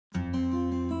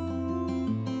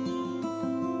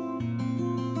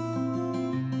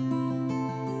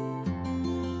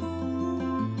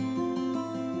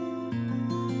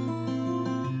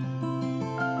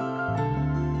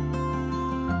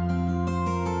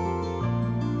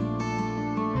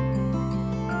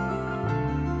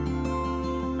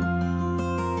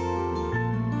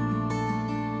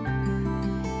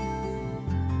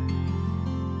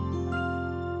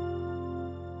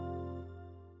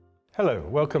Hello,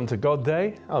 welcome to God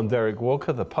Day. I'm Derek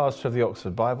Walker, the pastor of the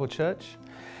Oxford Bible Church.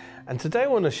 And today I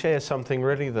want to share something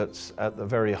really that's at the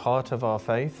very heart of our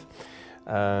faith,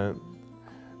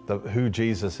 who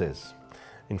Jesus is.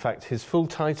 In fact, his full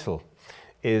title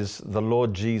is the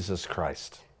Lord Jesus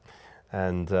Christ.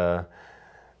 And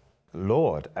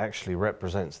Lord actually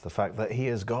represents the fact that he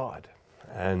is God.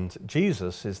 And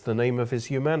Jesus is the name of his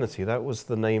humanity. That was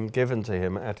the name given to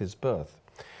him at his birth.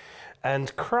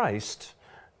 And Christ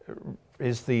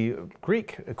is the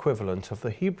Greek equivalent of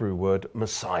the Hebrew word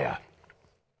Messiah.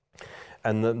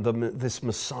 And this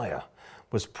Messiah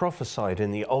was prophesied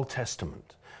in the Old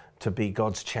Testament to be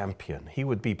God's champion. He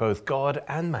would be both God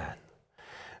and man.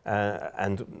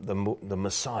 And the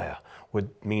Messiah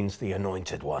means the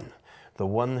anointed one, the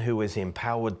one who is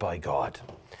empowered by God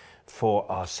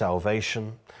for our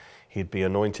salvation. He'd be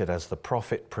anointed as the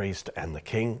prophet, priest, and the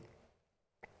king.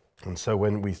 And so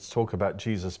when we talk about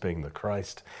Jesus being the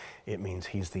Christ, it means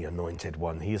he's the anointed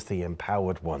one. He's the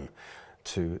empowered one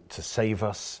to save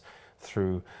us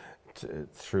through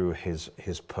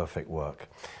his perfect work.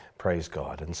 Praise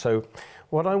God. And so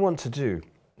what I want to do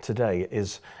today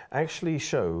is actually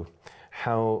show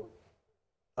how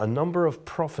a number of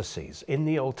prophecies in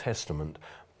the Old Testament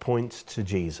point to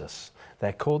Jesus.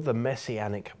 They're called the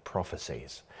Messianic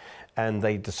Prophecies. And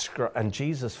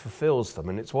Jesus fulfills them.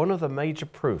 And it's one of the major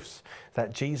proofs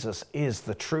that Jesus is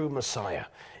the true Messiah,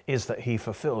 is that he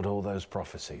fulfilled all those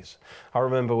prophecies. I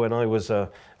remember when I was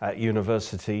at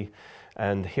university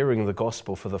and hearing the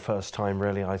gospel for the first time,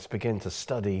 really, I began to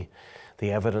study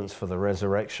the evidence for the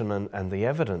resurrection and the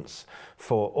evidence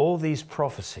for all these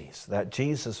prophecies that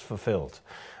Jesus fulfilled.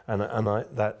 And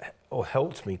that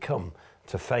helped me come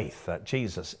to faith that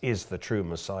Jesus is the true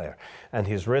Messiah. And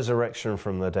his resurrection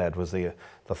from the dead was the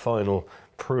final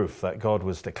proof that God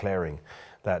was declaring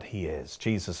that he is.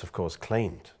 Jesus, of course,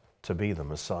 claimed to be the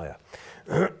Messiah.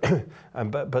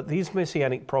 But these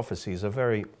Messianic prophecies are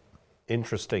very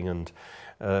interesting, and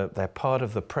they're part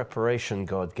of the preparation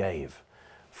God gave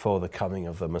for the coming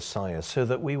of the Messiah, so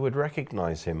that we would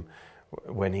recognize him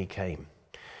when he came.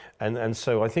 And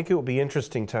so I think it will be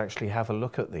interesting to actually have a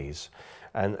look at these,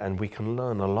 and we can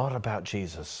learn a lot about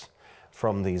Jesus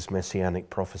from these Messianic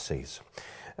prophecies.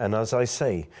 And as I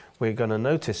say, we're going to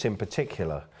notice in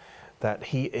particular that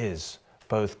he is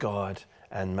both God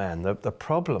and man. The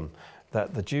problem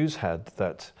that the Jews had,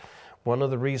 that one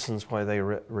of the reasons why they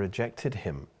rejected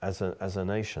him as a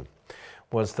nation,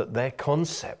 was that their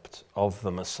concept of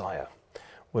the Messiah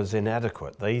was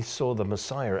inadequate. They saw the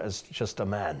Messiah as just a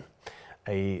man,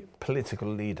 a political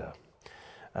leader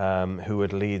who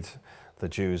would lead the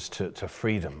Jews to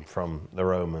freedom from the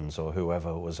Romans or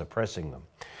whoever was oppressing them.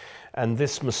 And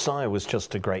this Messiah was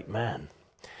just a great man.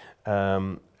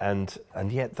 And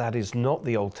yet that is not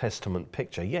the Old Testament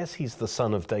picture. Yes, he's the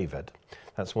son of David.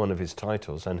 That's one of his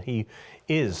titles. And he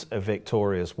is a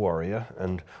victorious warrior.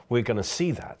 And we're going to see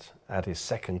that at his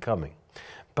second coming.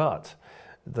 But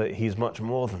he's much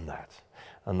more than that.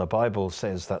 And the Bible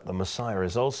says that the Messiah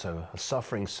is also a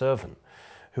suffering servant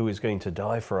who is going to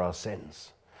die for our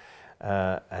sins.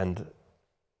 And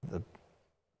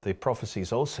the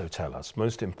prophecies also tell us,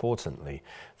 most importantly,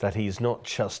 that he's not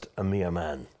just a mere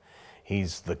man.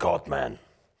 He's the God-man.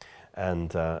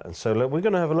 And so we're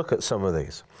going to have a look at some of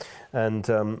these.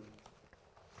 And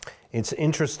it's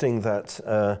interesting that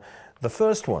the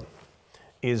first one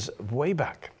is way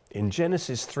back in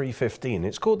Genesis 3:15.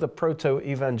 It's called the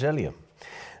Proto-Evangelium.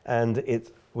 And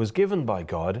it was given by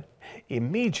God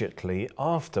immediately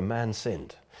after man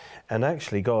sinned. And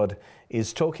actually God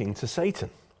is talking to Satan,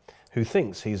 who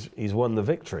thinks he's won the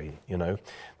victory,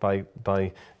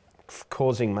 by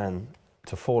causing man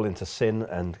to fall into sin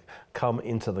and come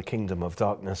into the kingdom of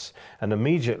darkness. And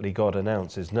immediately God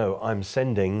announces, no, I'm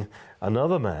sending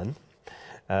another man,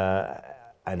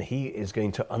 and he is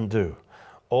going to undo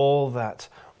all that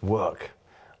work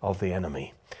of the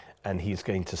enemy, and he's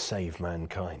going to save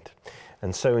mankind.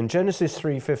 And so in Genesis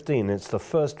 3:15, it's the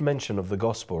first mention of the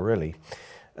gospel, really.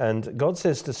 And God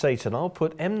says to Satan, I'll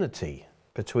put enmity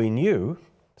between you,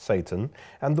 Satan,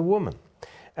 and the woman,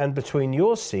 and between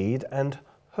your seed and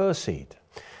her seed.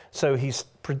 So he's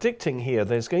predicting here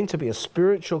there's going to be a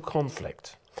spiritual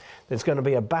conflict. There's going to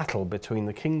be a battle between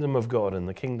the kingdom of God and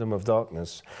the kingdom of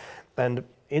darkness. And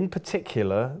in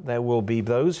particular, there will be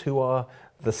those who are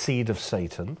the seed of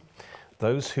Satan,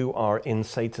 those who are in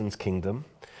Satan's kingdom,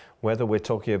 whether we're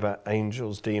talking about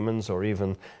angels, demons, or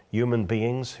even human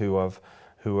beings who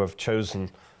have chosen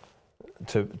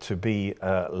to be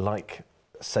like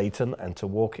Satan and to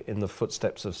walk in the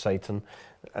footsteps of Satan,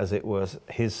 as it was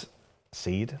his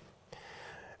seed.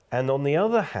 And on the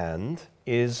other hand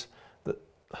is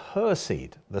her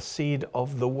seed, the seed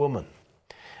of the woman.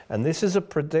 And this is a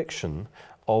prediction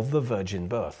of the virgin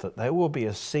birth, that there will be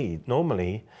a seed.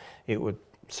 Normally,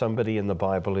 somebody in the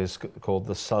Bible is called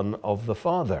the son of the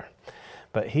father.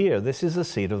 But here, this is the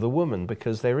seed of the woman,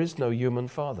 because there is no human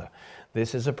father.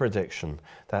 This is a prediction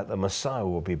that the Messiah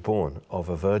will be born of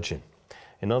a virgin.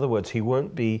 In other words, he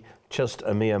won't be just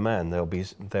a mere man.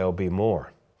 There'll be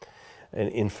more. And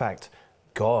in fact,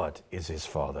 God is his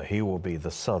father. He will be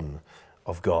the son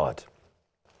of God.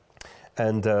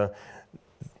 And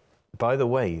by the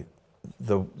way,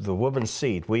 the woman's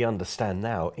seed, we understand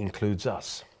now, includes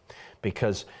us,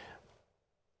 because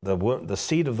the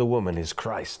seed of the woman is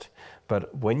Christ.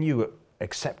 But when you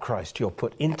accept Christ, you're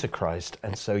put into Christ,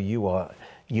 and so you are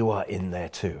in there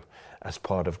too, as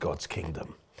part of God's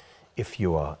kingdom, if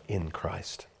you are in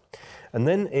Christ. And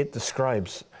then it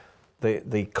describes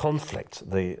the conflict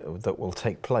that will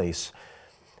take place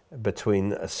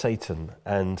between Satan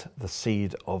and the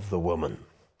seed of the woman,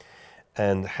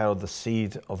 and how the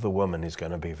seed of the woman is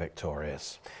going to be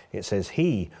victorious. It says,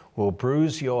 he will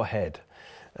bruise your head,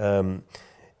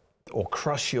 or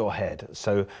crush your head.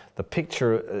 So the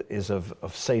picture is of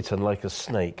Satan like a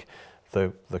snake.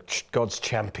 God's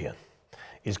champion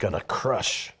is going to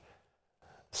crush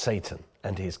Satan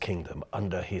and his kingdom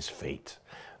under his feet.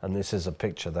 And this is a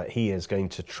picture that he is going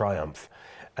to triumph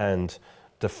and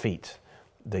defeat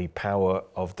the power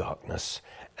of darkness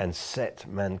and set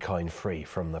mankind free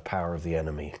from the power of the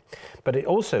enemy. But it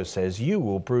also says, you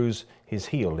will bruise his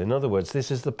heel. In other words, this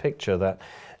is the picture that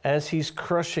as he's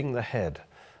crushing the head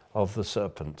of the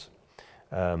serpent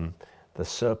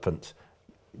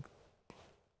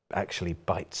actually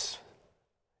bites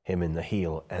him in the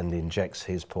heel and injects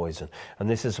his poison. And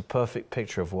this is a perfect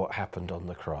picture of what happened on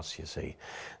the cross, you see.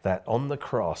 That on the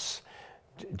cross,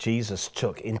 Jesus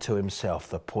took into himself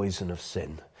the poison of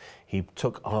sin. He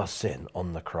took our sin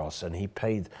on the cross, and he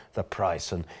paid the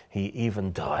price, and he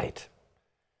even died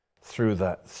through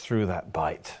that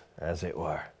bite, as it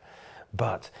were.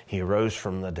 But he rose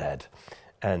from the dead,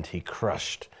 and he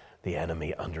crushed the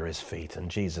enemy under his feet.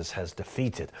 And Jesus has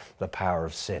defeated the power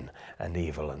of sin and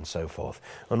evil and so forth.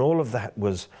 And all of that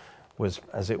was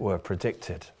as it were,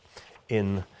 predicted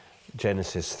in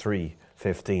Genesis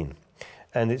 3:15.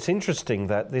 And it's interesting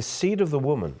that this seed of the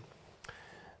woman,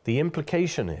 the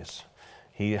implication is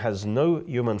he has no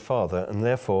human father, and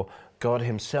therefore God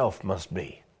himself must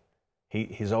be.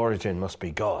 His origin must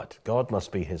be God. God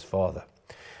must be his father,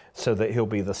 so that he'll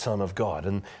be the Son of God.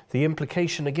 And the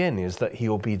implication again is that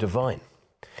he'll be divine.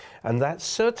 And that's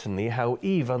certainly how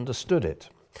Eve understood it.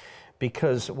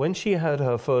 Because when she had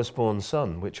her firstborn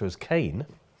son, which was Cain,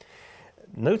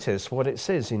 notice what it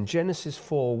says in Genesis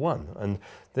 4:1, and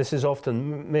this is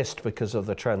often missed because of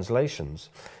the translations.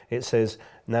 It says,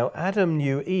 now Adam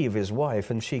knew Eve, his wife,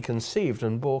 and she conceived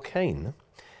and bore Cain,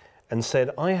 and said,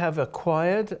 I have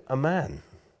acquired a man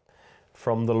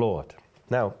from the Lord.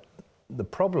 Now, the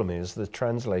problem is the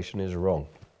translation is wrong,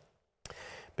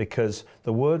 because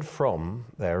the word from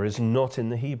there is not in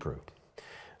the Hebrew.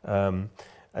 So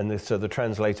the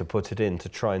translator put it in to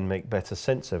try and make better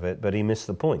sense of it, but he missed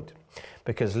the point.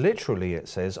 Because literally it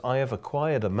says, I have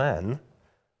acquired a man,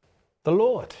 the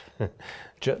Lord,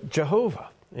 Jehovah.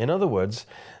 In other words,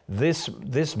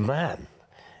 this man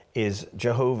is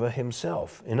Jehovah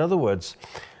himself. In other words,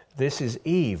 this is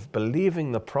Eve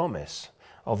believing the promise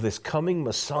of this coming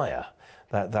Messiah,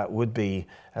 that would be,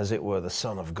 as it were, the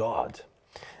Son of God.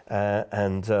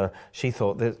 And she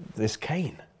thought that this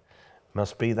Cain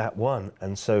must be that one.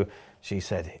 And so she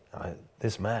said,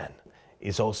 this man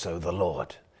is also the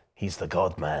Lord. He's the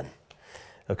God-man.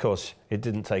 Of course, it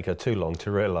didn't take her too long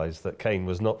to realize that Cain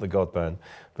was not the God-man,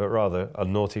 but rather a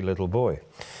naughty little boy.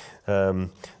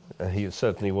 He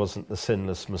certainly wasn't the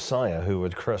sinless Messiah who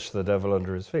would crush the devil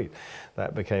under his feet.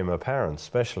 That became apparent,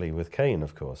 especially with Cain,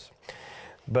 of course.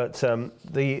 But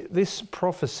this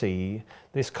prophecy,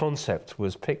 this concept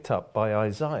was picked up by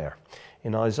Isaiah.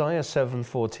 In Isaiah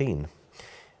 7:14,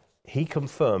 he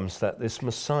confirms that this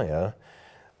Messiah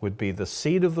would be the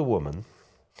seed of the woman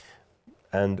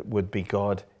and would be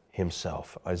God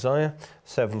himself. Isaiah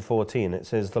 7:14, it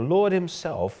says, the Lord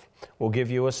himself will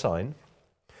give you a sign.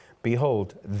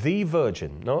 Behold, the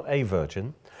virgin, not a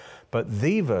virgin, but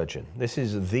the virgin. This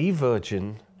is the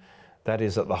virgin that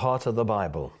is at the heart of the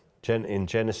Bible. In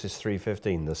Genesis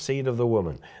 3:15, the seed of the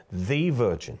woman, the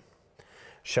virgin,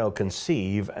 shall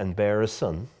conceive and bear a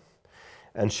son,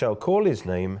 and shall call his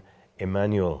name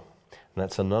Emmanuel. And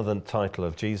that's another title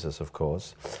of Jesus, of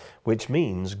course, which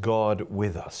means God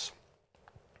with us.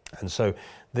 And so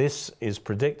this is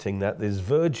predicting that this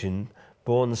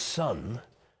virgin-born son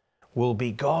will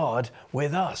be God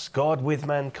with us, God with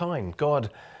mankind, God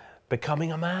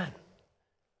becoming a man.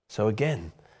 So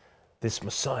again, this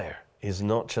Messiah is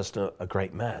not just a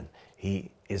great man,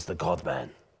 he is the God-man.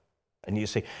 And you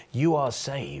see, you are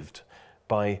saved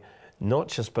by not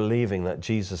just believing that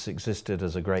Jesus existed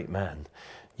as a great man.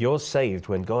 You're saved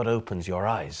when God opens your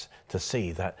eyes to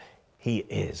see that he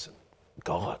is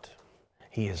God.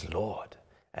 He is Lord,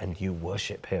 and you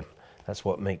worship him. That's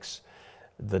what makes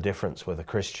the difference with a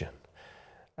Christian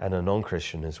and a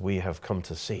non-Christian, is we have come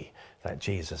to see that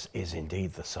Jesus is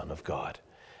indeed the Son of God.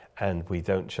 And we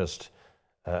don't just,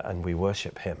 and we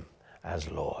worship him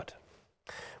as Lord.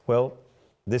 Well,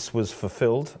 this was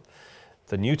fulfilled.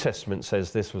 The New Testament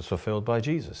says this was fulfilled by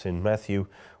Jesus. In Matthew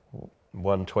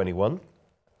 1:21,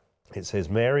 it says,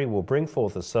 Mary will bring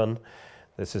forth a son.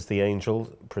 This is the angel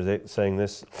saying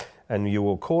this. And you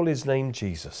will call his name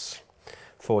Jesus,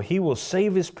 for he will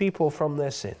save his people from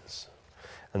their sins.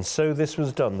 And so this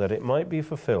was done, that it might be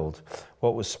fulfilled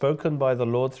what was spoken by the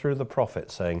Lord through the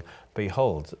prophet, saying,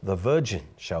 Behold, the virgin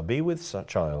shall be with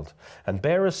child, and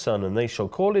bear a son, and they shall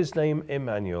call his name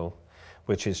Emmanuel,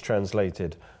 which is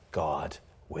translated, God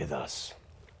with us.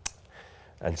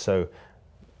 And so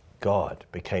God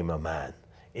became a man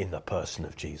in the person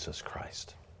of Jesus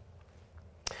Christ.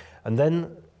 And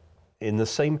then in the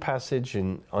same passage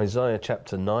in Isaiah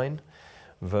chapter 9,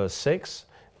 verse 6,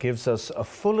 gives us a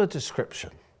fuller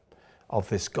description of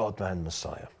this God-man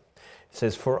Messiah. It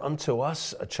says, For unto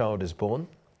us a child is born,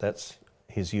 that's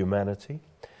his humanity.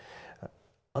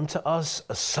 Unto us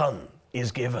a son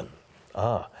is given.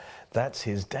 That's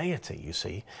his deity, you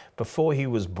see. Before he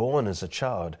was born as a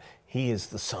child, he is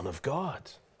the Son of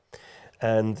God.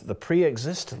 And the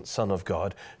pre-existent Son of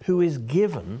God who is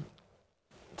given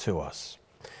to us.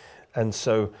 And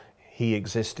so he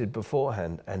existed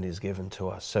beforehand and is given to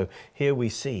us. So here we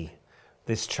see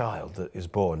this child that is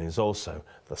born is also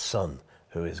the Son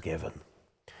who is given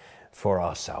for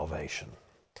our salvation.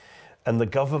 And the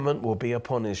government will be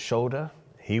upon his shoulder.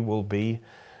 He will be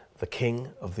the King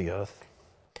of the earth.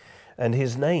 And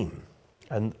his name,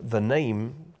 and the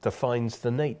name defines the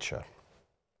nature.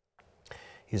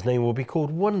 His name will be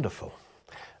called Wonderful.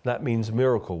 That means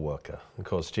miracle worker. Of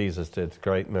course, Jesus did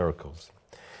great miracles.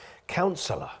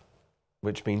 Counselor,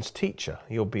 which means teacher.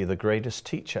 He'll be the greatest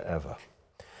teacher ever.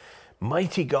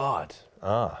 Mighty God.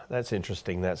 That's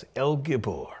interesting. That's El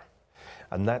Gibor.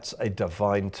 And that's a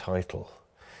divine title.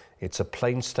 It's a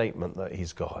plain statement that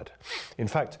he's God. In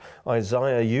fact,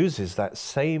 Isaiah uses that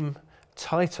same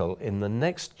title in the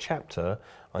next chapter,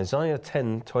 Isaiah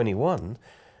 10:21,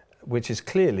 which is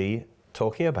clearly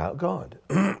talking about God.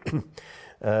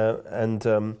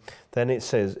 Then it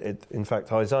says, in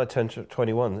fact, Isaiah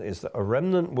 10:21 is that a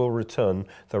remnant will return,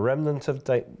 the remnant of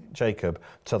Jacob,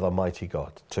 to the mighty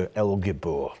God, to El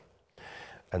Gibor.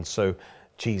 And so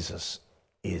Jesus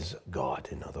is God,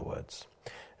 in other words.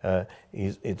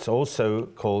 It's also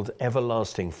called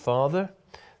Everlasting Father.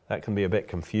 That can be a bit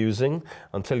confusing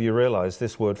until you realize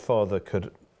this word Father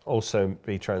could also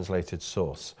be translated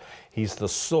source. He's the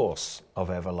source of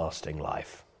everlasting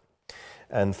life.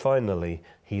 And finally,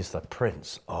 he's the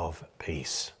Prince of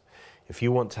Peace. If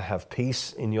you want to have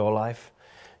peace in your life,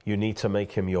 you need to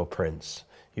make him your prince.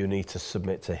 You need to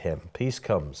submit to him. Peace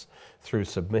comes through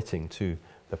submitting to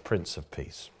the Prince of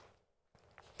Peace.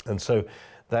 And so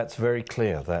that's very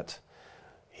clear that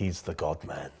he's the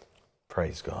God-man.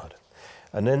 Praise God.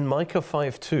 And then Micah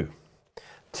 5:2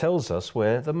 tells us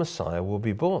where the Messiah will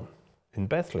be born, in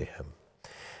Bethlehem,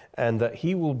 and that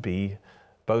he will be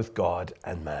both God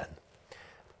and man.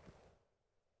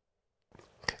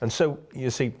 And so, you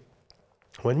see,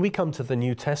 when we come to the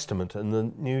New Testament, and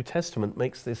the New Testament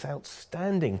makes this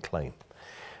outstanding claim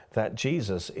that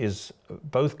Jesus is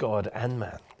both God and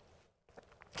man,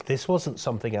 this wasn't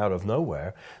something out of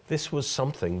nowhere. This was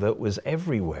something that was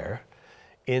everywhere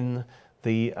in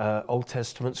the Old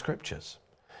Testament scriptures.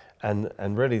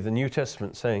 And really the New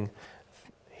Testament saying,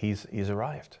 he's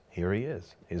arrived. Here he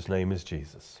is. His name is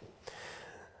Jesus.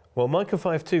 Well, Micah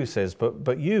 5:2 says,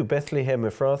 But you, Bethlehem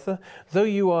Ephrathah, though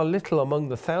you are little among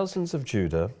the thousands of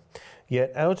Judah,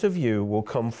 yet out of you will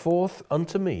come forth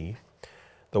unto me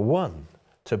the one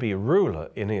to be ruler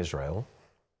in Israel.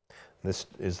 This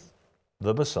is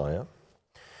the Messiah.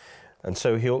 And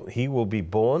so he will be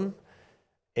born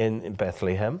in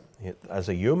Bethlehem as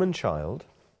a human child.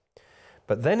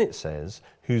 But then it says,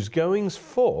 whose goings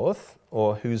forth,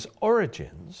 or whose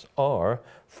origins are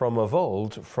from of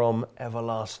old, from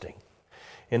everlasting.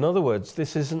 In other words,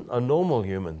 this isn't a normal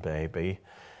human baby.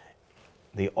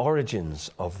 The origins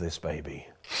of this baby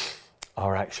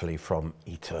are actually from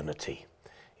eternity.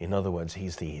 In other words,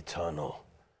 he's the eternal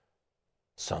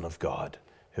Son of God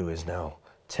who is now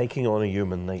taking on a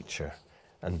human nature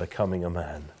and becoming a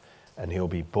man. And he'll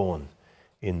be born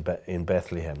in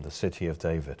Bethlehem, the city of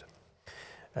David.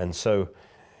 And so,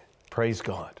 praise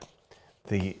God,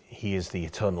 he is the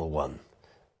eternal one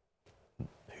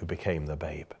who became the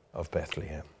babe of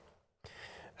Bethlehem.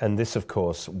 And this, of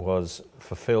course, was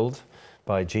fulfilled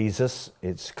by Jesus.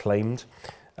 It's claimed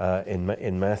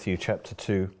in Matthew chapter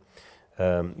 2,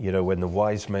 when the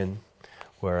wise men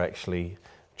were actually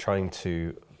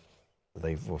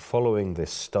they were following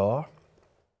this star,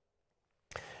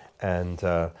 and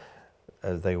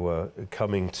they were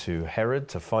coming to Herod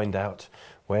to find out,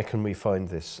 where can we find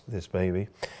this baby?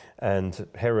 And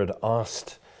Herod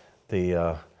asked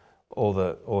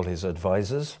all his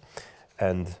advisors,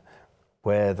 and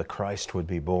where the Christ would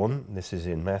be born. This is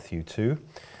in Matthew 2,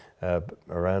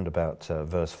 around about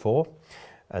verse 4.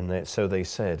 And so they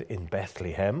said, in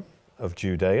Bethlehem of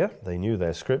Judea. They knew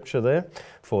their scripture there.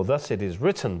 For thus it is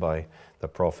written by the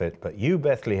prophet, but you,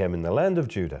 Bethlehem, in the land of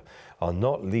Judah, are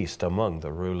not least among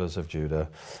the rulers of Judah.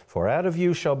 For out of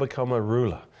you shall become a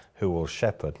ruler who will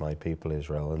shepherd my people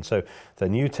Israel. And so the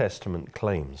New Testament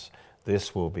claims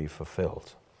this will be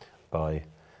fulfilled by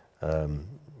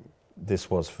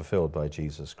this was fulfilled by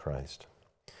Jesus Christ.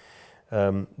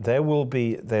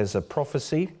 There's a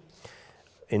prophecy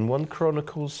in 1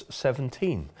 Chronicles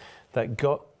 17 that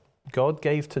God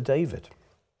gave to David.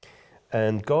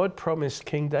 And God promised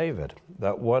King David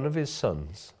that one of his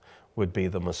sons would be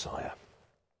the Messiah.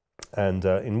 And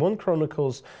in 1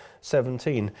 Chronicles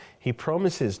 17, he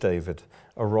promises David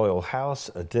a royal house,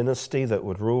 a dynasty that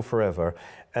would rule forever,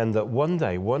 and that one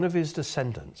day one of his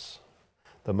descendants,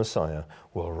 the Messiah,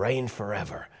 will reign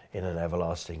forever in an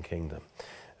everlasting kingdom.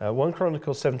 1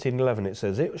 Chronicles 17:11, it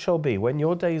says, it shall be when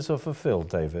your days are fulfilled,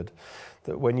 David,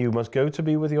 that when you must go to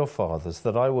be with your fathers,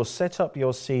 that I will set up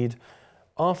your seed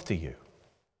after you.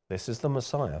 This is the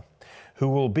Messiah, who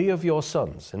will be of your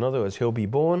sons. In other words, he'll be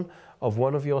born of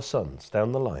one of your sons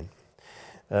down the line.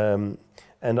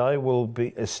 And I will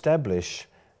establish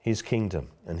his kingdom.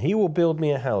 And he will build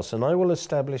me a house, and I will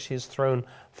establish his throne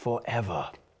forever.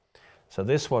 So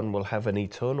this one will have an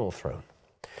eternal throne.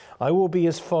 I will be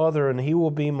his father, and he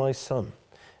will be my son.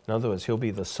 In other words, he'll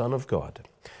be the Son of God.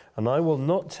 And I will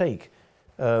not take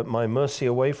my mercy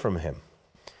away from him.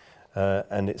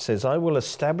 And it says, I will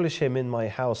establish him in my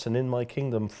house and in my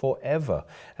kingdom forever,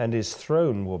 and his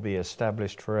throne will be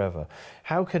established forever.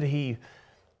 How could he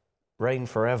reign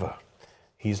forever?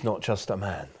 He's not just a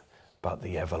man, but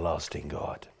the everlasting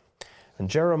God. And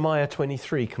Jeremiah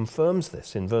 23 confirms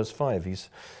this in verse 5.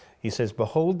 He says,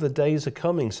 behold, the days are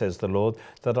coming, says the Lord,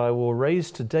 that I will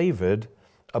raise to David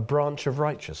a branch of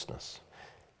righteousness.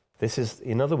 This is,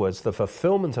 in other words, the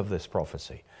fulfillment of this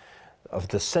prophecy. Of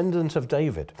descendant of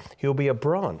David. He'll be a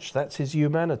branch. That's his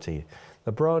humanity.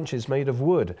 The branch is made of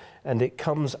wood, and it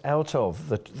comes out of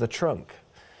the trunk,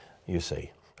 you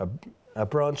see. A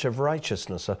branch of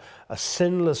righteousness, a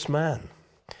sinless man.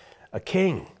 A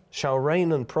king shall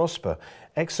reign and prosper,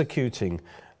 executing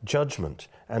judgment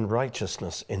and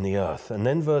righteousness in the earth. And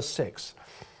then verse 6.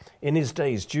 In his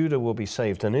days Judah will be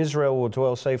saved, and Israel will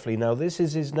dwell safely. Now this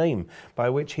is his name by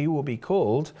which he will be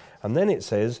called. And then it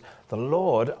says, the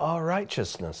Lord our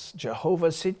righteousness, Jehovah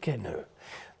Sidkenu.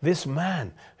 This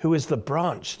man who is the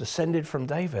branch descended from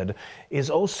David is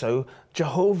also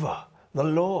Jehovah, the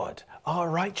Lord, our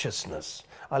righteousness.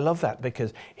 I love that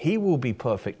because he will be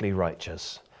perfectly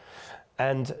righteous.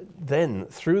 And then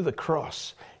through the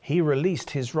cross, he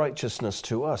released his righteousness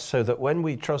to us so that when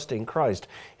we trust in Christ,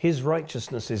 his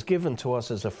righteousness is given to us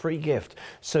as a free gift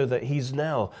so that he's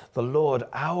now the Lord,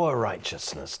 our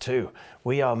righteousness too.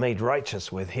 We are made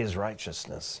righteous with his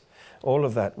righteousness. All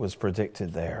of that was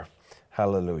predicted there.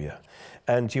 Hallelujah.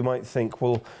 And you might think,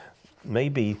 well,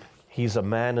 maybe he's a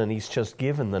man and he's just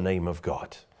given the name of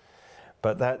God.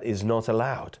 But that is not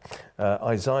allowed.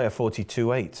 Isaiah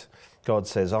 42:8. God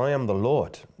says, I am the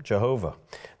Lord, Jehovah.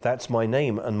 That's my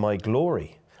name and my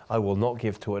glory. I will not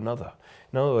give to another.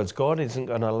 In other words, God isn't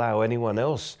going to allow anyone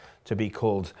else to be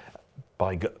called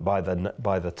by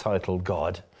the title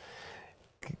God.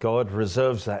 God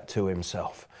reserves that to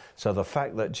himself. So the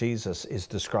fact that Jesus is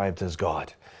described as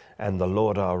God and the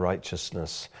Lord our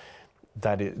righteousness,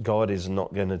 God is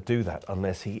not going to do that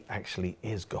unless he actually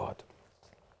is God.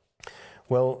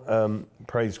 Well,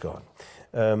 praise God.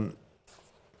 I'm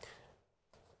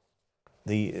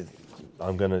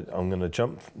going to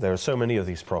jump. There are so many of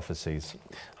these prophecies.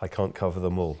 I can't cover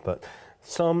them all. But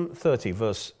Psalm 30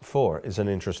 verse 4 is an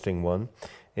interesting one.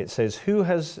 It says, who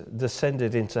has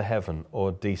descended into heaven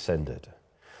or descended?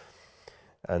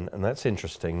 And that's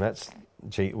interesting.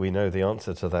 We know the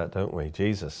answer to that, don't we?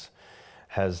 Jesus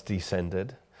has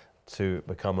descended to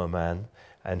become a man,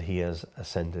 and he has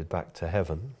ascended back to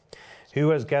heaven. Who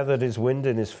has gathered his wind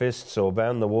in his fists, or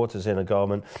bound the waters in a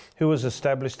garment? Who has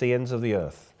established the ends of the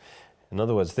earth? In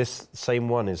other words, this same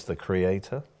one is the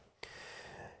creator.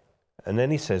 And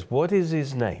then he says, what is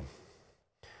his name?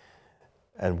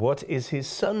 And what is his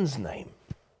son's name,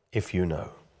 if you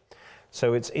know?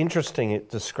 So it's interesting, it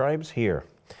describes here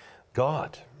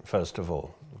God, first of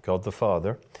all, God the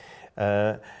Father,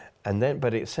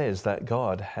 but it says that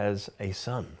God has a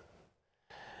son.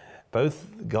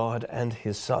 Both God and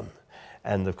his son.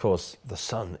 And of course, the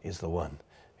Son is the one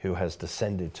who has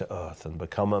descended to earth and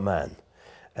become a man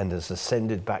and has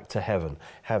ascended back to heaven,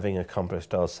 having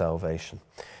accomplished our salvation.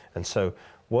 And so,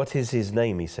 what is his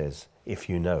name, he says, if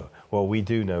you know? Well, we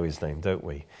do know his name, don't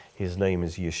we? His name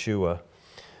is Yeshua.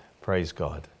 Praise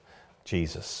God.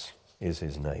 Jesus is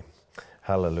his name.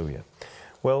 Hallelujah.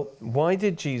 Well, why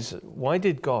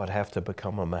did God have to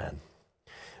become a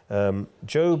man?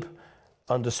 Job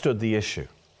understood the issue.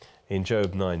 In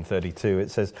Job 9:32,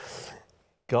 it says,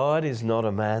 God is not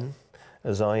a man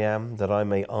as I am, that I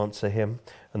may answer him,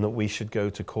 and that we should go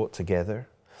to court together.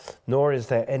 Nor is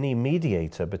there any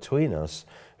mediator between us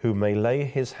who may lay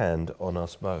his hand on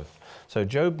us both. So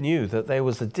Job knew that there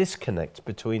was a disconnect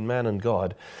between man and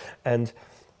God, and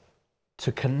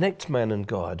to connect man and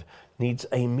God needs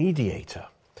a mediator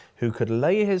who could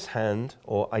lay his hand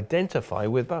or identify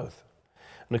with both.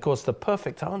 And of course, the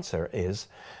perfect answer is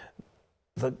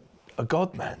a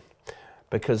God-man,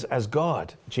 because as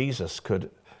God, Jesus could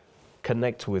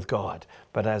connect with God,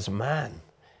 but as man,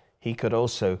 he could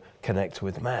also connect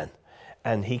with man,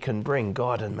 and he can bring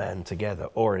God and man together,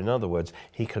 or in other words,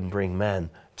 he can bring man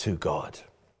to God.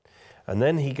 And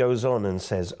then he goes on and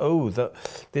says,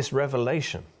 this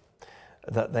revelation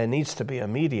that there needs to be a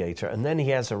mediator, and then he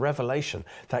has a revelation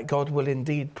that God will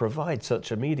indeed provide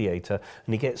such a mediator,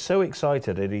 and he gets so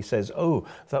excited and he says,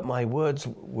 that my words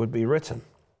would be written.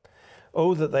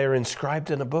 Oh, that they are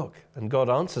inscribed in a book. And God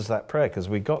answers that prayer, because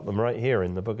we got them right here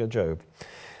in the book of Job.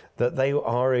 That they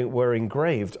were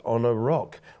engraved on a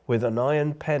rock with an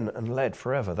iron pen and lead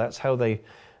forever. That's how they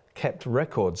kept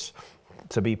records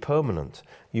to be permanent,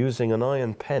 using an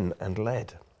iron pen and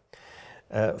lead.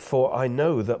 For I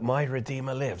know that my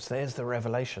Redeemer lives. There's the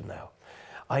revelation now.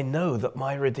 I know that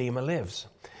my Redeemer lives.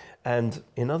 And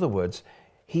in other words,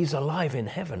 he's alive in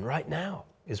heaven right now,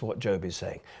 is what Job is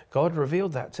saying. God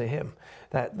revealed that to him,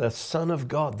 that the Son of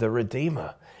God, the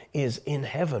Redeemer, is in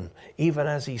heaven, even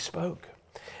as he spoke,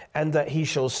 and that he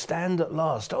shall stand at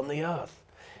last on the earth.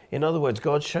 In other words,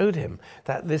 God showed him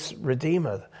that this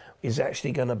Redeemer is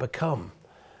actually going to become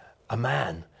a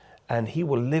man, and he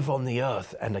will live on the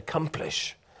earth and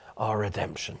accomplish our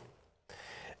redemption.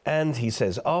 And he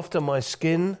says, after my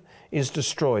skin is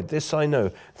destroyed, this I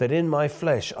know, that in my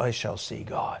flesh I shall see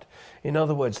God. In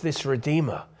other words, this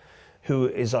Redeemer who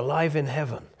is alive in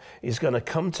heaven is going to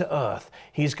come to earth.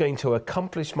 He's going to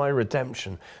accomplish my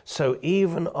redemption. So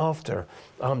even after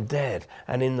I'm dead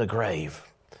and in the grave,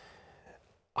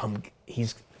 I'm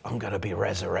going to be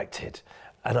resurrected,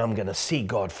 and I'm going to see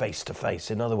God face to face.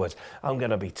 In other words, I'm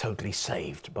going to be totally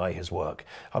saved by his work.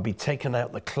 I'll be taken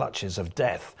out the clutches of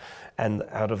death and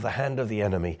out of the hand of the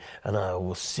enemy, and I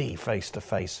will see face to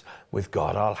face with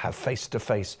God. I'll have face to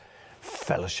face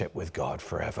fellowship with God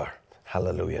forever.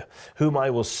 Hallelujah. Whom I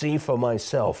will see for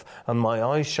myself, and my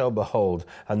eyes shall behold,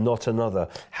 and not another.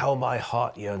 How my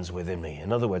heart yearns within me.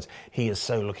 In other words, he is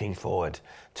so looking forward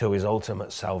to his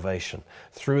ultimate salvation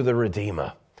through the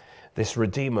Redeemer. This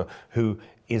Redeemer who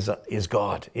is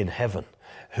God in heaven,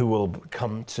 who will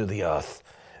come to the earth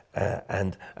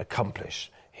and accomplish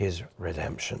his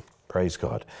redemption. Praise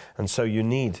God. And so you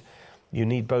need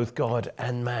both God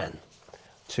and man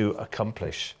to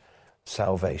accomplish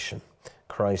salvation.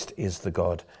 Christ is the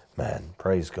God-man.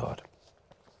 Praise God.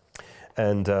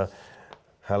 And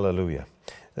hallelujah.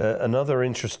 Another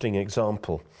interesting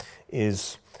example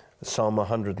is Psalm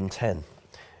 110.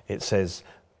 It says,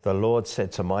 the Lord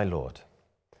said to my Lord,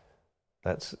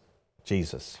 that's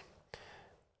Jesus,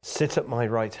 sit at my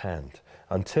right hand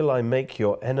until I make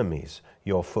your enemies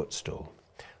your footstool.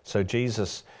 So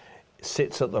Jesus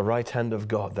sits at the right hand of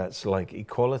God. That's like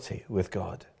equality with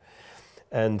God.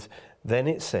 And then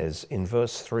it says in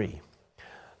verse 3,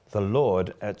 the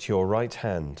Lord at your right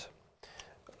hand,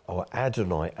 or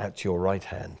Adonai at your right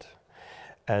hand.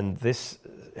 And this,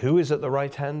 who is at the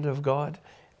right hand of God?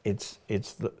 It's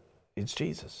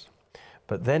Jesus.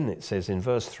 But then it says in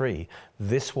verse 3,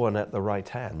 this one at the right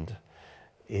hand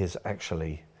is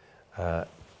actually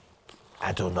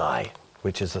Adonai,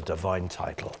 which is a divine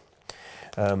title.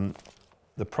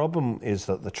 the problem is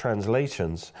that the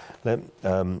translations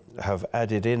have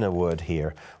added in a word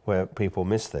here where people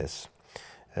miss this.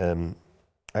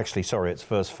 Actually, sorry, it's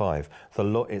verse 5.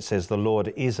 It says, the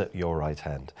Lord is at your right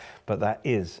hand. But that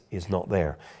is not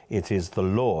there. It is the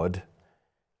Lord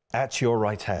at your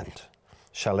right hand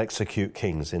shall execute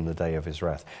kings in the day of his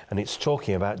wrath. And it's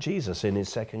talking about Jesus in his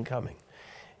second coming.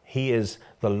 He is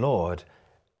the Lord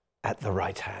at the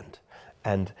right hand.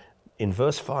 And in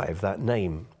verse 5, that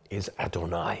name is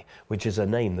Adonai, which is a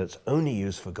name that's only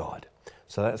used for God.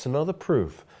 So that's another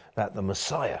proof that the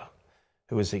Messiah,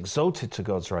 who is exalted to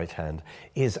God's right hand,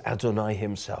 is Adonai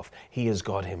himself. He is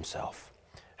God himself.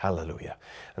 Hallelujah.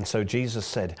 And so Jesus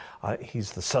said,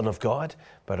 he's the Son of God,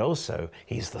 but also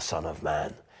he's the Son of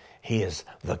Man. He is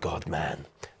the God-man.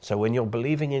 So when you're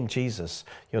believing in Jesus,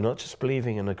 you're not just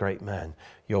believing in a great man,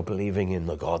 you're believing in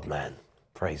the God-man.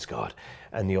 Praise God.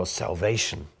 And your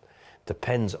salvation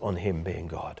depends on him being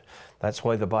God. That's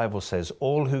why the Bible says,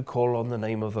 all who call on the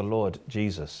name of the Lord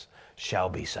Jesus shall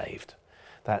be saved.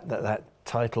 That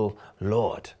title,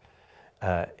 Lord,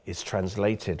 is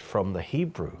translated from the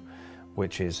Hebrew,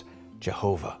 which is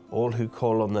Jehovah. All who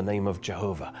call on the name of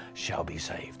Jehovah shall be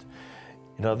saved.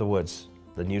 In other words,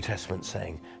 the New Testament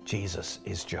saying, Jesus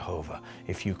is Jehovah.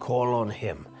 If you call on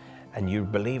him and you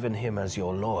believe in him as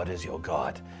your Lord, as your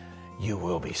God, you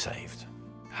will be saved.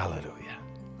 Hallelujah.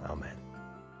 Amen.